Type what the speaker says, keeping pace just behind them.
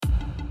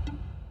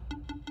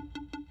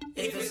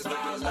If it's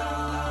about love,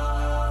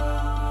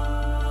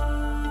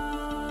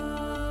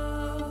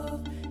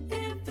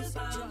 if it's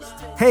about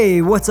love.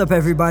 Hey, what's up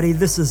everybody?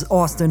 This is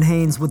Austin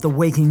Haynes with the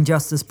Waking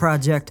Justice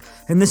Project,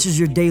 and this is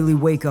your daily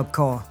wake-up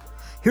call.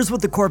 Here's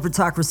what the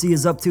Corporatocracy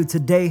is up to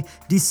today,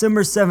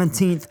 December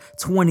 17th,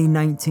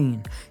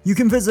 2019. You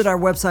can visit our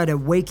website at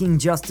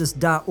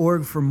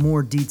wakingjustice.org for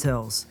more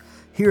details.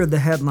 Here are the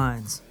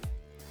headlines.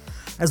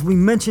 As we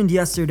mentioned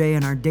yesterday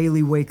in our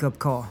daily wake-up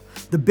call,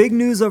 the big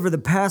news over the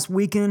past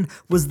weekend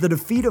was the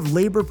defeat of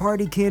Labour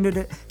Party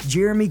candidate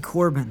Jeremy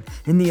Corbyn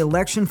in the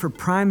election for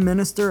Prime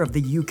Minister of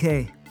the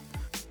UK.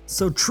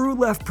 So true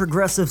left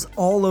progressives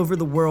all over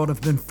the world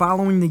have been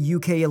following the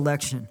UK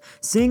election,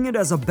 seeing it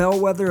as a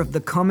bellwether of the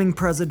coming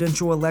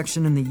presidential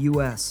election in the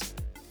US.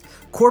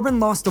 Corbyn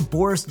lost to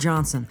Boris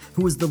Johnson,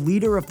 who is the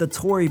leader of the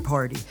Tory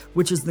party,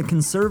 which is the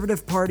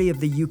Conservative Party of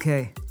the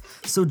UK.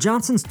 So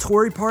Johnson's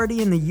Tory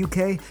party in the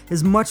UK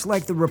is much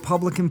like the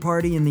Republican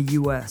Party in the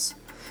US.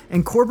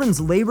 And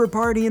Corbyn's Labour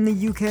Party in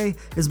the UK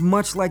is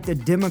much like the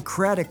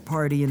Democratic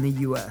Party in the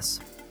US.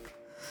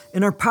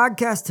 In our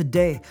podcast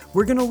today,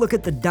 we're going to look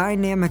at the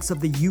dynamics of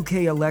the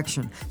UK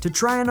election to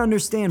try and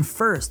understand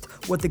first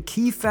what the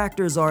key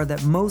factors are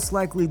that most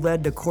likely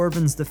led to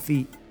Corbyn's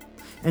defeat.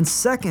 And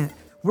second,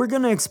 we're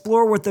going to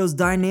explore what those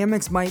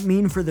dynamics might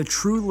mean for the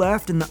true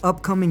left in the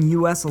upcoming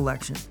US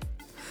election.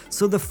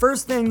 So the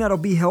first thing that'll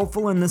be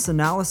helpful in this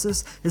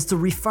analysis is to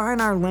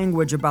refine our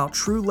language about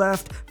true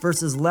left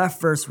versus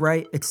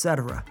right,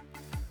 etc.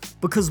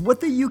 Because what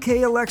the UK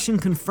election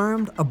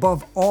confirmed,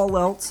 above all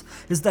else,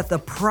 is that the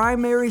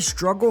primary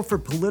struggle for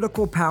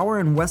political power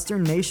in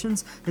Western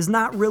nations is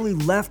not really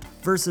left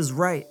versus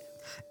right.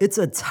 It's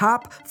a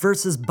top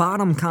versus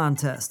bottom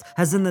contest,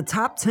 as in the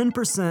top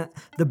 10%,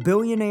 the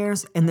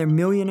billionaires and their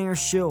millionaire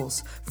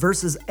shills,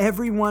 versus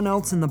everyone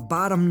else in the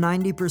bottom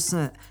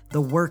 90%,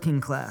 the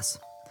working class.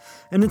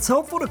 And it's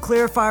helpful to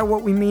clarify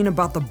what we mean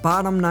about the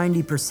bottom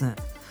 90%.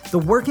 The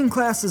working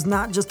class is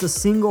not just a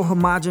single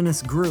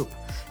homogeneous group.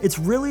 It's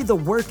really the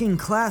working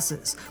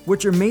classes,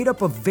 which are made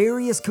up of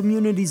various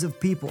communities of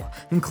people,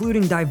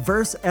 including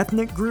diverse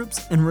ethnic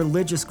groups and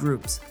religious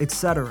groups,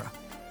 etc.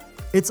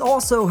 It's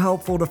also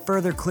helpful to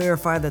further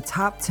clarify the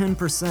top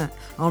 10%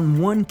 on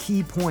one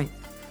key point.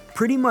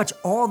 Pretty much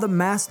all the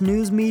mass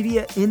news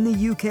media in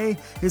the UK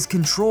is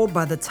controlled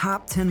by the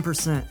top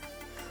 10%.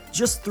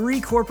 Just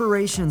 3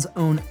 corporations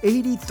own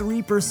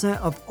 83%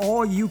 of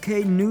all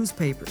UK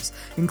newspapers,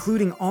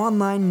 including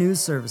online news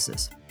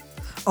services.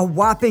 A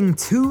whopping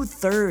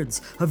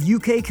 2/3 of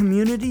UK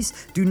communities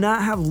do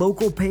not have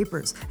local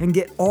papers and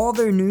get all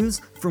their news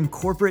from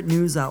corporate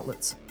news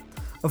outlets.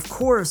 Of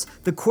course,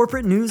 the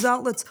corporate news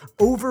outlets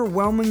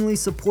overwhelmingly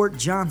support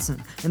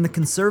Johnson and the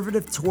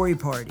Conservative Tory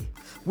party,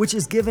 which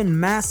has given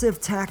massive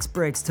tax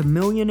breaks to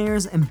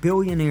millionaires and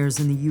billionaires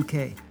in the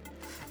UK.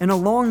 And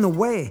along the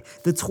way,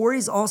 the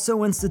Tories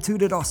also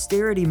instituted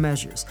austerity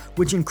measures,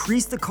 which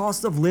increased the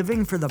cost of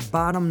living for the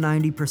bottom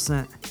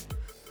 90%.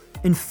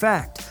 In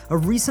fact, a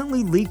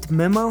recently leaked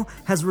memo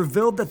has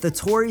revealed that the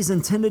Tories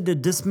intended to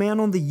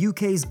dismantle the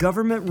UK's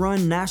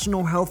government-run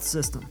national health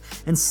system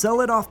and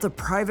sell it off to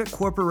private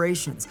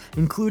corporations,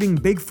 including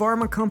big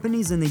pharma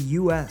companies in the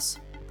US.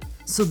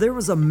 So there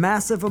was a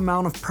massive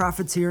amount of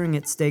profiteering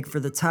at stake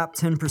for the top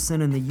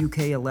 10% in the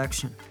UK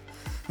election.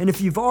 And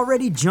if you've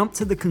already jumped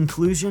to the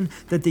conclusion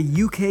that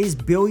the UK's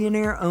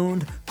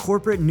billionaire-owned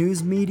corporate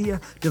news media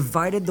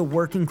divided the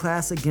working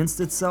class against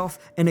itself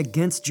and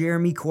against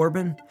Jeremy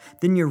Corbyn,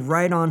 then you're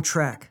right on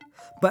track.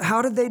 But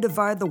how did they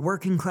divide the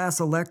working class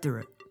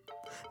electorate?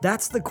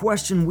 That's the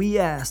question we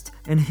asked,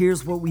 and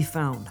here's what we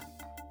found.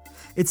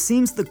 It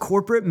seems the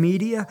corporate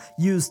media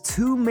used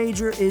 2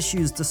 major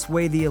issues to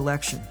sway the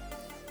election.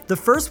 The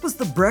first was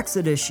the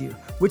Brexit issue,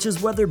 which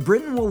is whether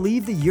Britain will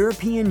leave the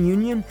European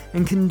Union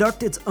and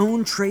conduct its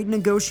own trade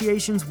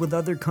negotiations with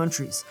other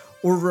countries,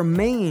 or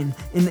remain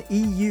in the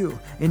EU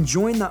and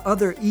join the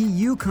other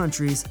EU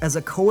countries as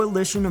a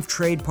coalition of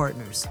trade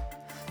partners.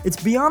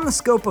 It's beyond the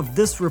scope of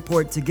this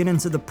report to get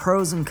into the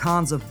pros and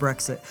cons of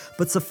Brexit,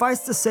 but suffice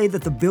to say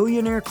that the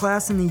billionaire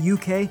class in the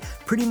UK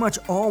pretty much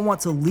all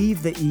want to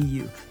leave the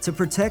EU to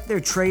protect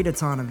their trade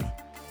autonomy.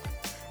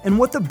 And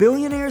what the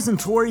billionaires and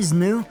Tories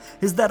knew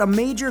is that a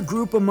major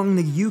group among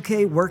the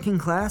UK working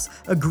class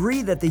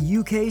agree that the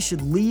UK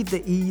should leave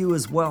the EU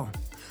as well.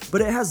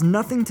 But it has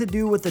nothing to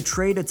do with the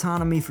trade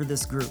autonomy for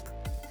this group.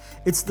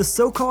 It's the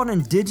so-called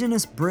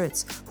indigenous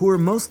Brits, who are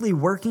mostly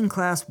working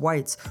class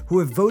whites, who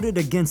have voted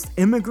against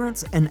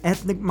immigrants and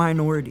ethnic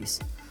minorities.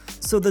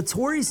 So the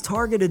Tories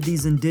targeted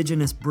these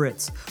indigenous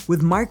Brits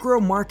with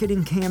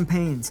micro-marketing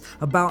campaigns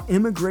about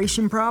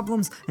immigration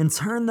problems and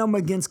turned them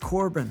against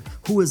Corbyn,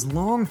 who has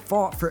long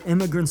fought for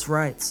immigrants'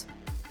 rights.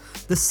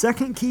 The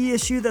second key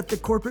issue that the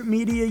corporate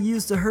media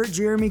used to hurt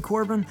Jeremy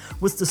Corbyn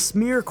was to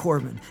smear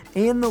Corbyn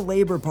and the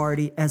Labour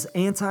Party as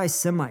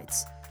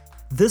anti-Semites.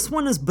 This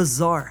one is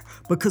bizarre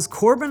because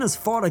Corbyn has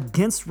fought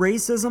against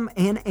racism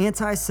and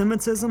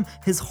anti-Semitism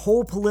his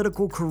whole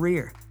political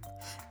career.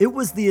 It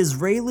was the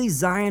Israeli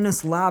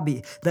Zionist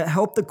lobby that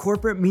helped the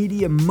corporate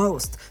media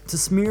most to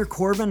smear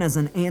Corbyn as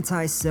an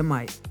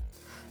anti-Semite.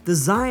 The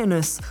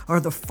Zionists are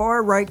the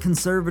far-right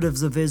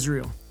conservatives of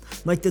Israel,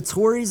 like the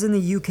Tories in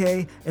the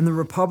UK and the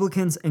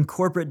Republicans and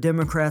corporate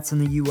Democrats in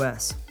the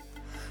US.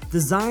 The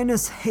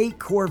Zionists hate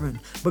Corbyn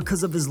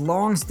because of his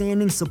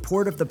long-standing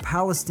support of the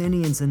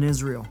Palestinians in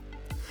Israel.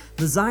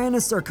 The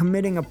Zionists are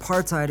committing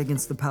apartheid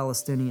against the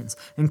Palestinians,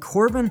 and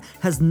Corbyn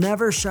has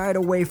never shied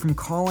away from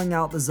calling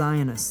out the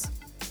Zionists.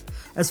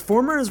 As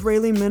former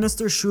Israeli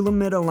Minister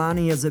Shulamit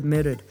Alani has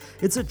admitted,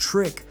 it's a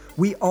trick.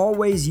 We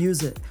always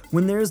use it.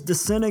 When there's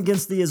dissent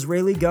against the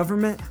Israeli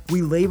government,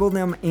 we label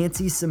them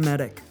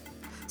anti-Semitic.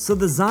 So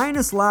the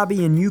Zionist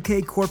lobby and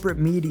UK corporate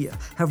media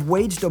have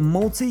waged a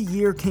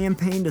multi-year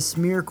campaign to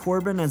smear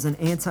Corbyn as an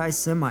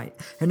anti-Semite,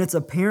 and it's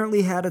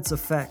apparently had its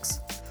effects.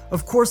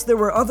 Of course, there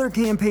were other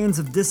campaigns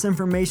of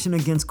disinformation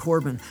against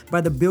Corbyn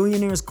by the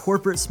billionaire's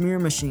corporate smear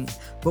machine,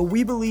 but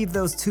we believe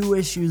those two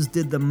issues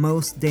did the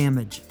most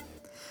damage.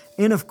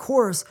 And of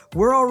course,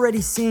 we're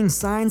already seeing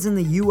signs in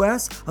the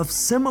US of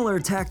similar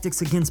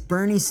tactics against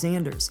Bernie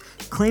Sanders,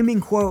 claiming,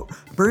 quote,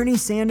 Bernie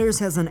Sanders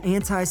has an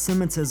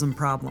anti-Semitism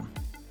problem.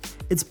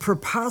 It's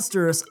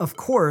preposterous, of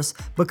course,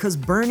 because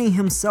Bernie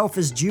himself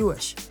is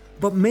Jewish,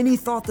 but many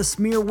thought the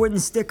smear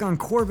wouldn't stick on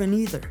Corbyn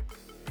either.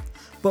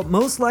 But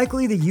most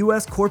likely the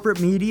US corporate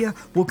media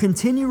will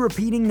continue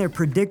repeating their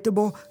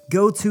predictable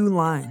go-to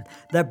line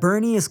that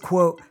Bernie is,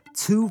 quote,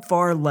 too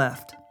far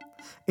left.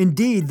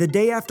 Indeed, the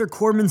day after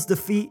Corbyn's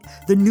defeat,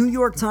 the New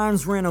York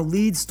Times ran a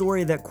lead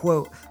story that,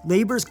 quote,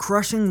 Labor's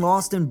crushing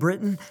loss in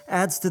Britain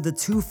adds to the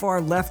too far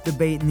left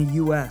debate in the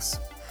US.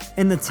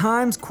 And the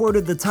Times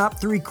quoted the top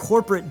 3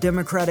 corporate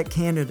Democratic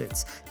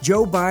candidates,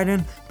 Joe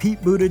Biden,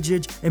 Pete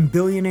Buttigieg, and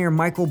billionaire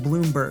Michael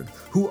Bloomberg,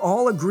 who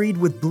all agreed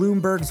with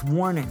Bloomberg's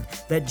warning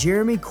that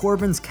Jeremy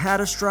Corbyn's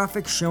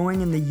catastrophic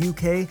showing in the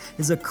UK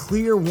is a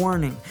clear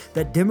warning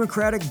that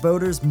Democratic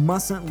voters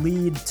mustn't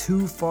lead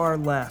too far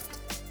left.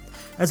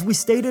 As we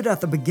stated at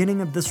the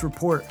beginning of this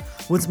report,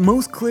 what's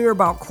most clear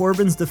about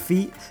Corbyn's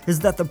defeat is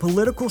that the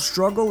political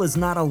struggle is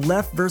not a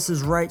left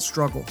versus right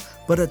struggle,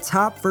 but a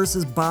top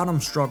versus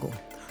bottom struggle,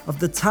 of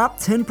the top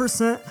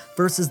 10%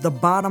 versus the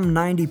bottom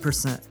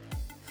 90%.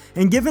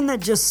 And given that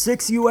just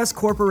 6 US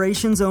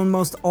corporations own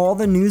most all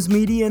the news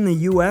media in the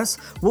US,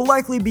 we'll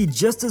likely be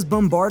just as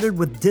bombarded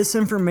with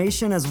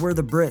disinformation as were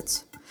the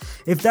Brits.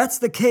 If that's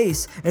the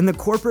case, and the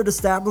corporate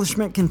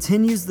establishment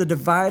continues the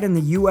divide in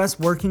the US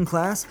working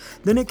class,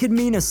 then it could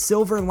mean a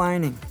silver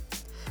lining.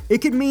 It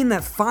could mean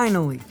that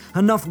finally,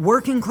 enough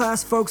working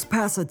class folks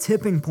pass a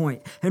tipping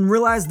point and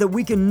realize that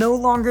we can no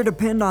longer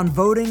depend on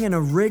voting in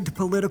a rigged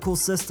political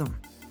system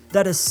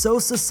that is so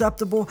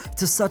susceptible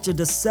to such a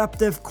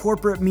deceptive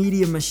corporate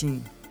media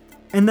machine.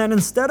 And that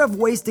instead of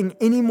wasting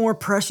any more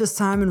precious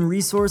time and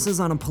resources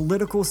on a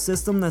political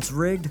system that's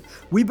rigged,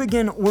 we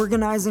begin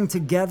organizing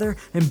together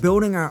and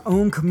building our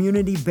own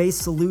community-based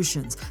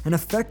solutions and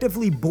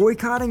effectively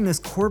boycotting this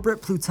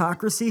corporate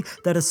plutocracy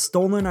that has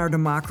stolen our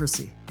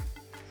democracy.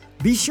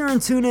 Be sure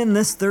and tune in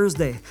this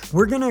Thursday.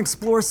 We're going to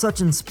explore such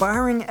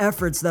inspiring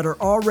efforts that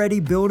are already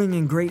building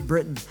in Great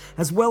Britain,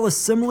 as well as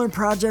similar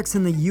projects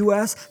in the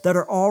US that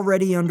are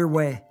already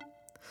underway.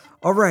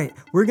 Alright,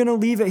 we're going to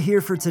leave it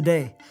here for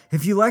today.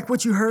 If you like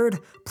what you heard,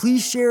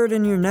 please share it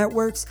in your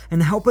networks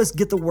and help us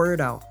get the word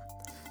out.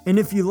 And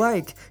if you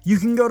like, you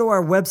can go to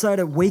our website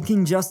at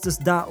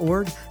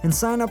wakingjustice.org and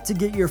sign up to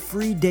get your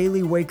free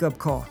daily wake-up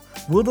call.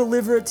 We'll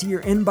deliver it to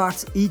your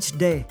inbox each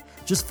day.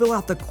 Just fill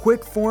out the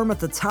quick form at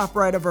the top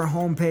right of our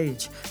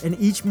homepage, and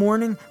each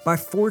morning by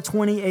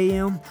 4:20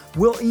 a.m.,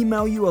 we'll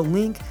email you a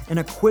link and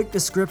a quick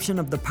description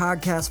of the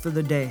podcast for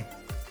the day.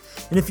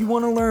 And if you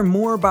want to learn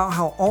more about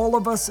how all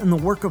of us in the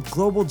work of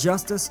global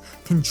justice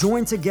can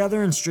join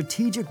together in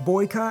strategic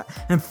boycott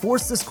and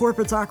force this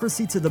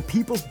corporatocracy to the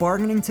people's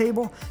bargaining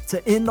table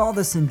to end all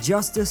this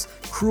injustice,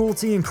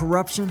 cruelty, and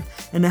corruption,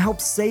 and to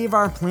help save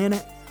our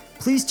planet,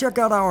 please check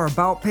out our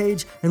About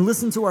page and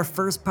listen to our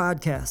first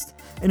podcast.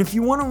 And if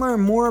you want to learn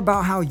more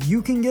about how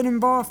you can get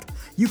involved,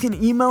 you can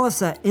email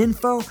us at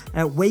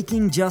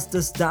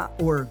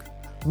info@wakingjustice.org.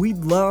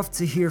 We'd love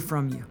to hear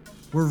from you.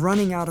 We're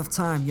running out of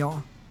time,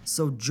 y'all.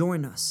 So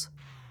join us.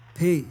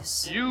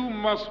 Peace. You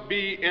must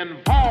be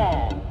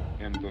involved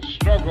in the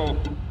struggle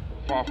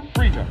for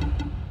freedom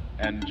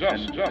and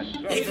justice.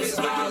 If it's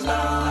about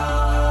love,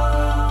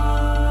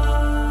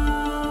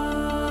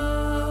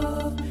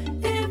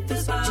 if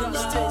it's about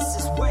Justice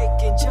is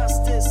waking,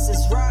 justice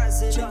is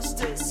rising.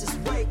 Justice is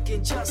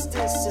waking,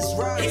 justice is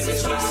rising. If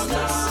it's about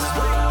Justice is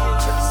waking,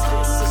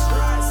 justice is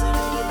rising.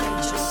 And it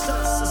ain't just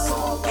us, it's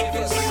all of If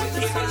us. it's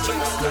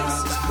Justice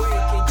is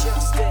waking,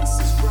 justice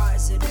is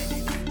rising. And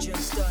it ain't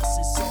just us,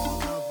 it's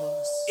all of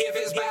us. if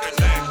it's about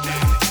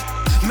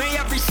May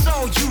every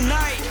soul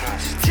unite,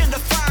 tend the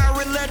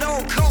fire and let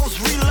old coals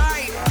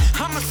relight.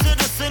 I'm a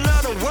citizen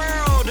of the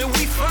world and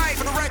we fight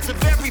for the rights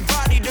of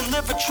everybody to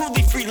live a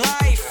truly free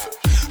life.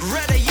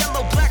 Red or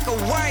yellow, black or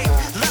white,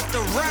 left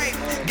or right,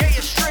 gay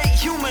or straight,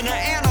 human or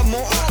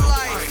animal, all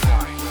life.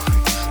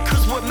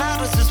 Cause what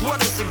matters is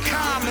what is in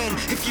common.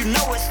 If you you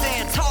know it,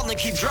 stand tall and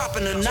keep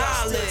dropping the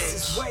knowledge.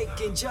 Justice is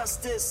waking,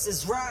 justice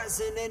is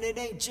rising, and it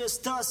ain't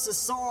just us,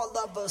 it's all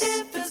of us.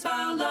 If it's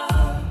about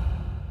love.